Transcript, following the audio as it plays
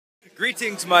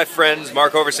Greetings, my friends.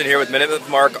 Mark Hoverson here with Minute with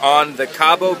Mark on the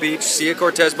Cabo Beach, Sea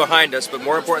Cortez behind us, but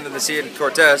more important than the Sea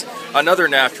Cortez, another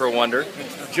natural wonder,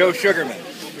 Joe Sugarman.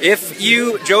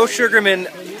 Joe Sugarman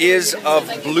is of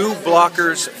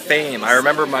BluBlocker's fame. I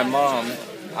remember my mom,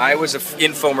 I was an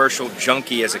infomercial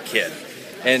junkie as a kid,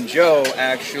 and Joe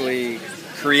actually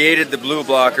created the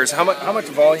BluBlockers. How much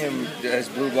volume has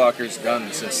BluBlockers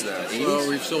done since the 80s? Well,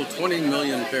 we've sold 20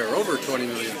 million pair, over 20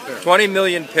 million pair. 20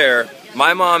 million pair.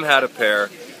 My mom had a pair,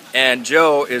 and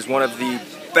Joe is one of the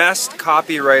best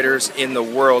copywriters in the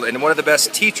world and one of the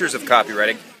best teachers of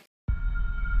copywriting.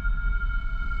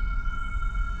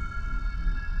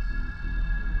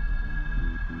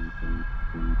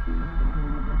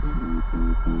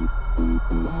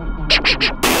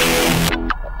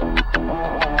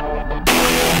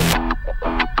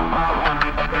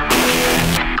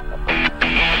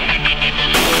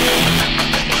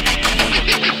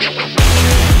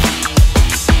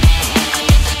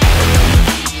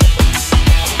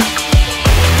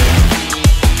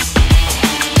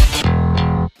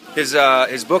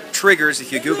 His book Triggers,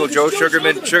 if you Google Joe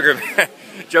Sugarman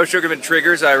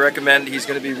Triggers, I recommend. He's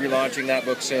going to be relaunching that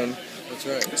book soon. That's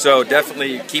right. So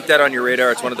definitely keep that on your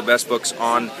radar. It's one of the best books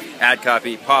on ad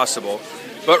copy possible.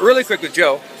 But really quick with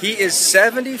Joe, he is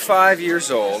 75 years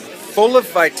old, full of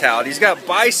vitality. He's got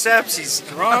biceps, he's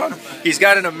strong. He's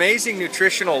got an amazing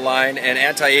nutritional line and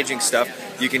anti-aging stuff.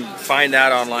 You can find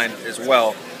that online as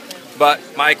well. But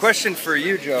my question for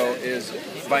you, Joe, is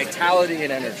vitality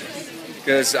and energy.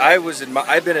 Because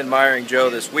I've been admiring Joe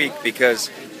this week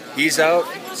because he's out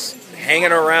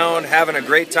hanging around, having a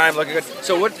great time, looking good.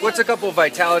 So what's a couple of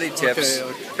vitality tips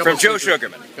from Joe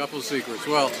Sugarman? A couple of secrets.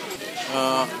 Well,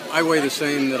 I weigh the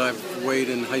same that I've weighed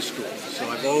in high school. So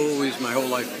I've always, my whole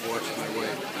life, watched my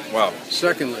weight. Wow.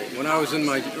 Secondly, when I was in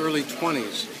my early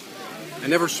 20s, I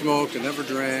never smoked, I never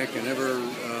drank, I never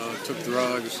took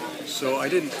drugs. So I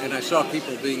didn't, and I saw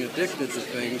people being addicted to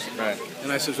things. Right.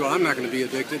 And I said, well, I'm not going to be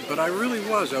addicted, but I really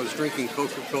was. I was drinking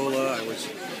Coca-Cola, I was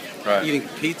eating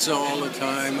pizza all the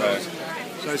time. Right.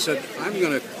 So I said, I'm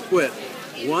going to quit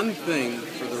one thing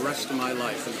for the rest of my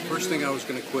life. And the first thing I was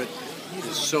going to quit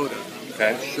is soda.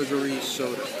 Okay. Sugary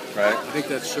soda. Right. I think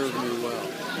that served me well.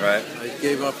 Right. I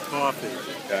gave up coffee.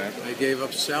 Okay. I gave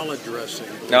up salad dressing.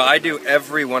 Now I do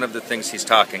every one of the things he's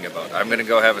talking about. I'm going to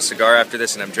go have a cigar after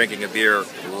this, and I'm drinking a beer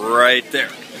right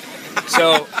there.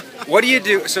 So what do you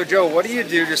do? So Joe, what do you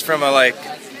do just from a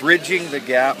bridging the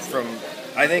gap from?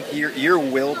 I think your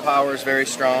willpower is very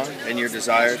strong, and your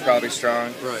desire is probably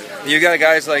strong. Right. You got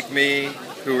guys like me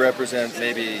who represent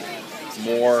maybe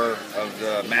more of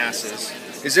the masses.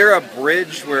 Is there a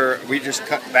bridge where we just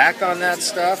cut back on that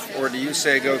stuff, or do you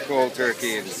say go cold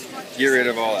turkey and get rid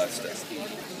of all that stuff?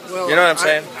 Well, you know what I'm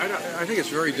saying? I think it's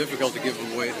very difficult to give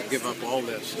up all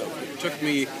that stuff. It took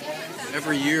me,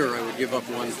 every year I would give up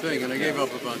one thing, and I gave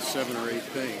up about 7 or 8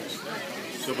 things.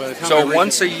 So by the time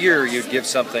once a year you'd give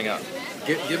something up?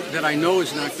 That I know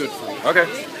is not good for me. Okay,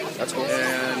 that's cool.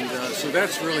 And so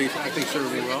that's really, I think,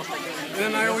 served me well. And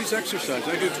then I always exercise.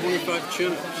 I do 25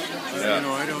 chin-ups. Yeah. And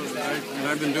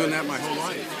I've been doing that my whole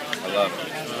life. I love it.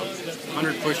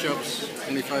 100 push-ups,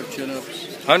 25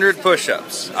 chin-ups. 100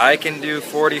 push-ups. I can do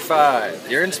 45.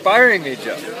 You're inspiring me,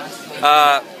 Joe.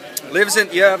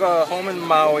 You have a home in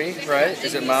Maui, right?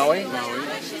 Is it Maui? Maui.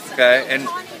 Okay, and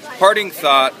parting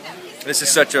thought, this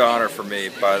is such an honor for me,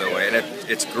 by the way, and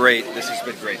it's great. This has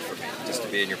been great for me, just to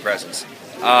be in your presence.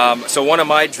 So one of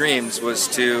my dreams was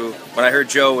when I heard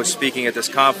Joe was speaking at this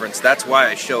conference, that's why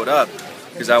I showed up,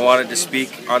 because I wanted to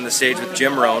speak on the stage with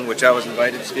Jim Rohn, which I was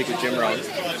invited to speak with Jim Rohn,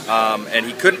 and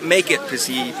he couldn't make it because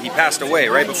he passed away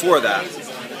right before that.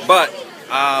 But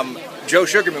Joe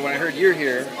Sugarman, when I heard you're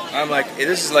here, I'm like,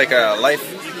 this is like a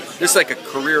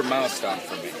career milestone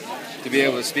for me, to be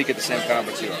able to speak at the same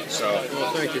conference you are. So,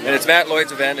 well, thank you. And it's Matt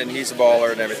Lloyd's event, and he's a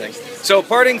baller and everything. So,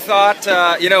 parting thought,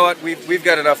 you know what? We've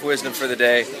got enough wisdom for the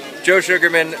day. Joe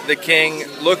Sugarman, the king.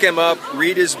 Look him up.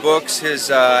 Read his books.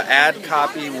 His Ad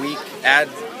Copy Weekly.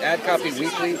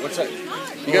 What's that?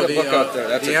 You got a book out there.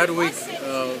 That's the Ad Week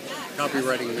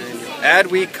Copywriting Manual.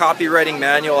 Ad Week Copywriting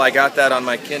Manual. I got that on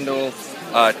my Kindle.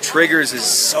 Triggers is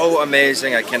so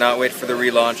amazing. I cannot wait for the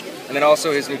relaunch. And then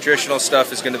also his nutritional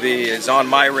stuff is on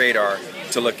my radar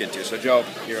to look into. So Joe,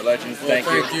 you're a legend. Well,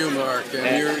 thank you, Mark.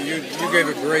 And you gave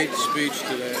a great speech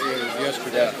today,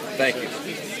 yesterday. Yeah, thank you.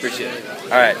 Appreciate it.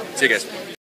 All right, see you guys.